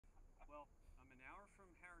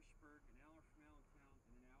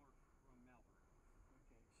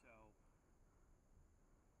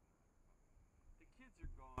are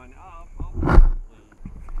going up. I'll probably...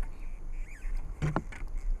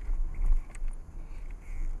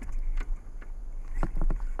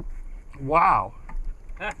 Wow.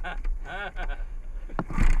 All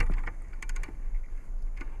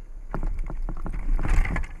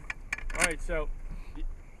right, so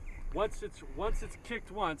once it's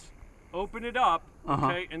kicked once, open it up,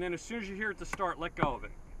 okay, and then as soon as you hear it to start, let go of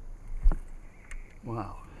it.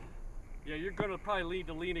 Wow. Yeah, you're going to probably need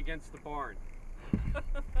to lean against the barn.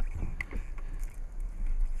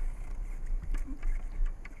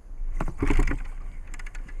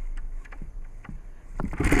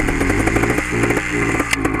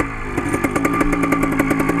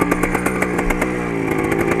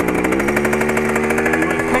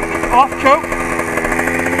 Off choke.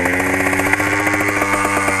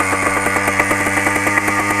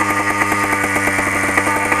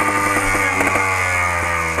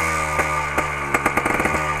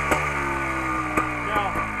 Now,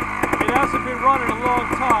 it hasn't been running a long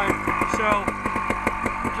time, so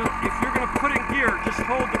if you're going to put in gear, just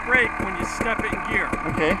hold the brake when you step it in gear.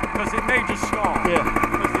 Okay. Because it may just stall. Yeah.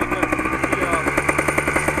 Because the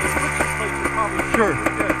switching plates are probably Sure.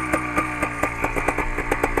 pretty good.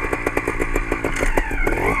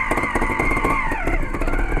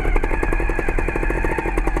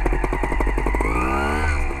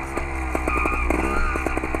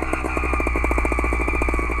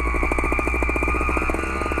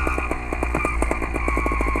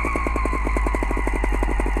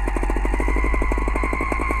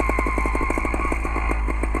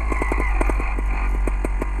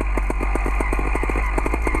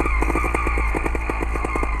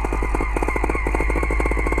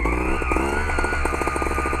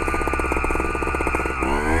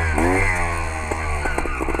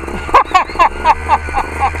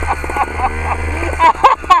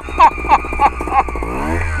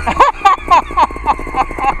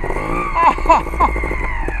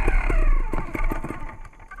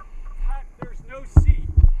 There's no seat.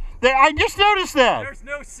 I just noticed that. There's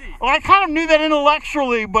no seat. Well, I kind of knew that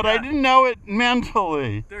intellectually, but I Yeah. didn't know it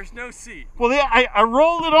mentally. There's no seat. Well, I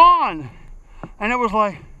rolled it on, and it was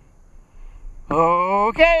like,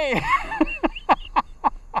 okay.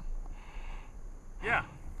 Yeah.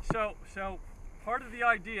 So part of the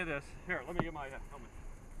idea of this. Here, let me get my helmet.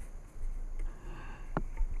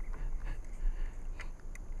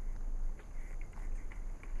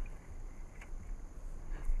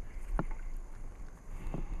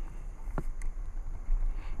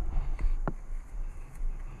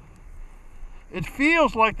 It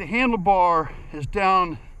feels like the handlebar is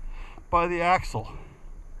down by the axle.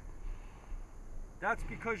 That's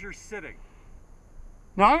because you're sitting.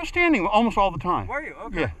 No, I was standing almost all the time. Were you?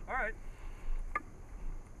 Okay. Yeah. All right.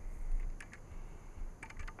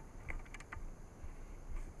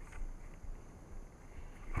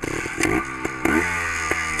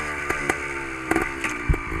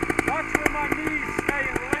 Watch where my knees stay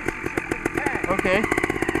in relationship to the tank. Okay.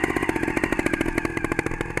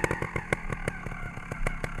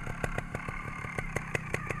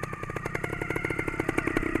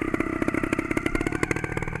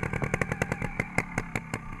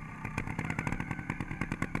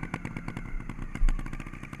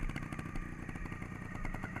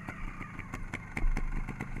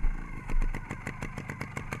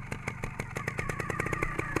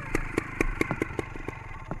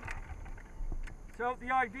 So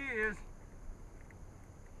the idea is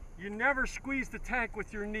you never squeeze the tank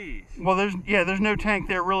with your knees. Well, there's no tank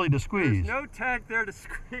there really to squeeze. There's no tank there to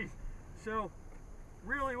squeeze. So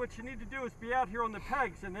really what you need to do is be out here on the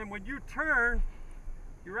pegs, and then when you turn,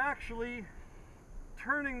 you're actually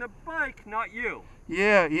turning the bike, not you.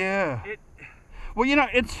 Yeah, yeah. Well, you know,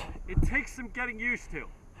 It takes some getting used to.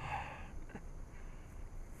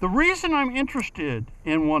 The reason I'm interested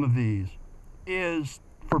in one of these is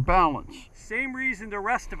for balance. Same reason the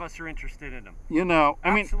rest of us are interested in them. You know, I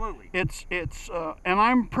mean, Absolutely. and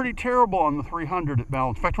I'm pretty terrible on the 300 at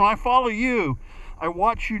balance. In fact, when I follow you, I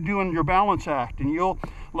watch you doing your balance act, and you'll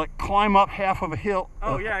like climb up half of a hill.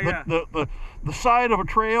 Oh, yeah. The side of a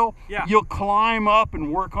trail. Yeah. You'll climb up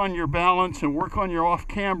and work on your balance and work on your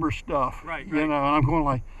off-camber stuff. Right. You know, and I'm going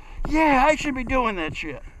like, yeah, I should be doing that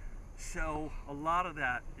shit. So a lot of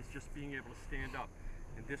that is just being able to stand up,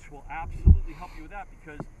 and this will absolutely help you with that,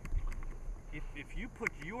 because if you put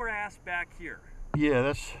your ass back here, Yeah,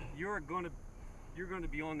 that's. you're going to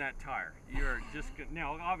be on that tire. You're just gonna,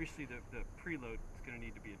 now obviously the preload is going to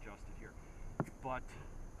need to be adjusted here, but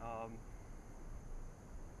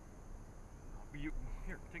here,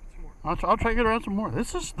 take it some more. I'll take it around some more.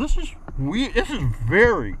 This is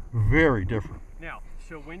very, very different. Now,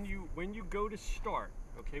 so when you go to start,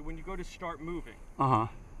 okay, when you go to start moving,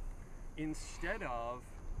 instead of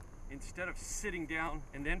sitting down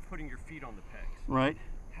and then putting your feet on the pegs, right,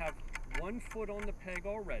 have one foot on the peg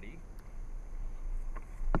already.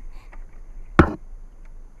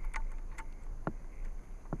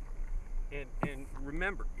 And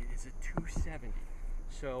remember, it is a 270,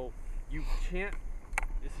 so you can't,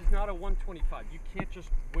 this is not a 125, you can't just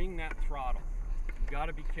wing that throttle. You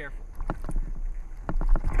gotta be careful.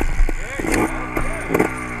 There you go.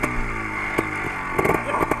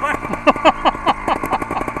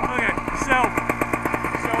 Okay, so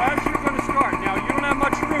as you're gonna start, now you don't have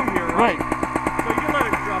much room here, right? So you let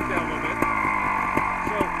it drop down a little bit.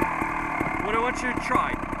 So what I want you to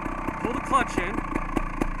try, pull the clutch in,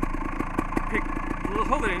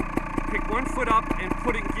 hold it in, pick one foot up and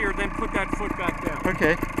put it in gear, then put that foot back down.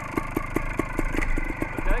 Okay.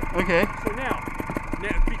 Okay? Okay. So now,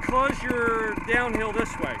 because you're downhill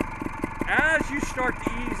this way, as you start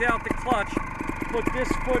to ease out the clutch, put this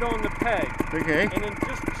foot on the peg. Okay. And then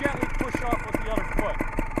just gently push off with the other foot.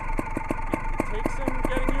 It takes some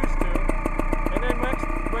getting used to. And then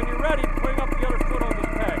when you're ready, bring up the other foot on the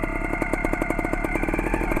peg.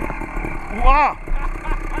 Wow!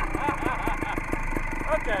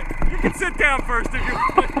 Okay, you can sit down first if you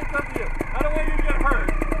want. It's up to you. I don't want you to get hurt.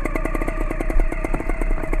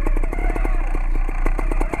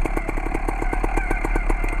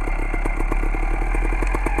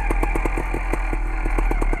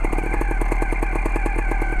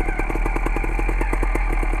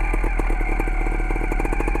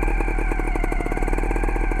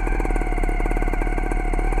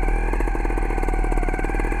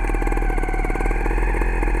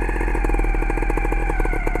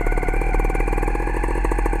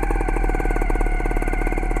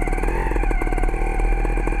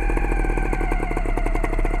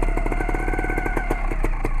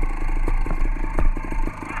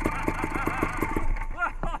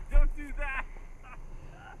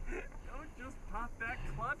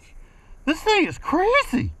 This thing is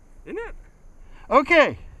crazy. Isn't it?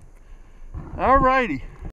 Okay. All righty.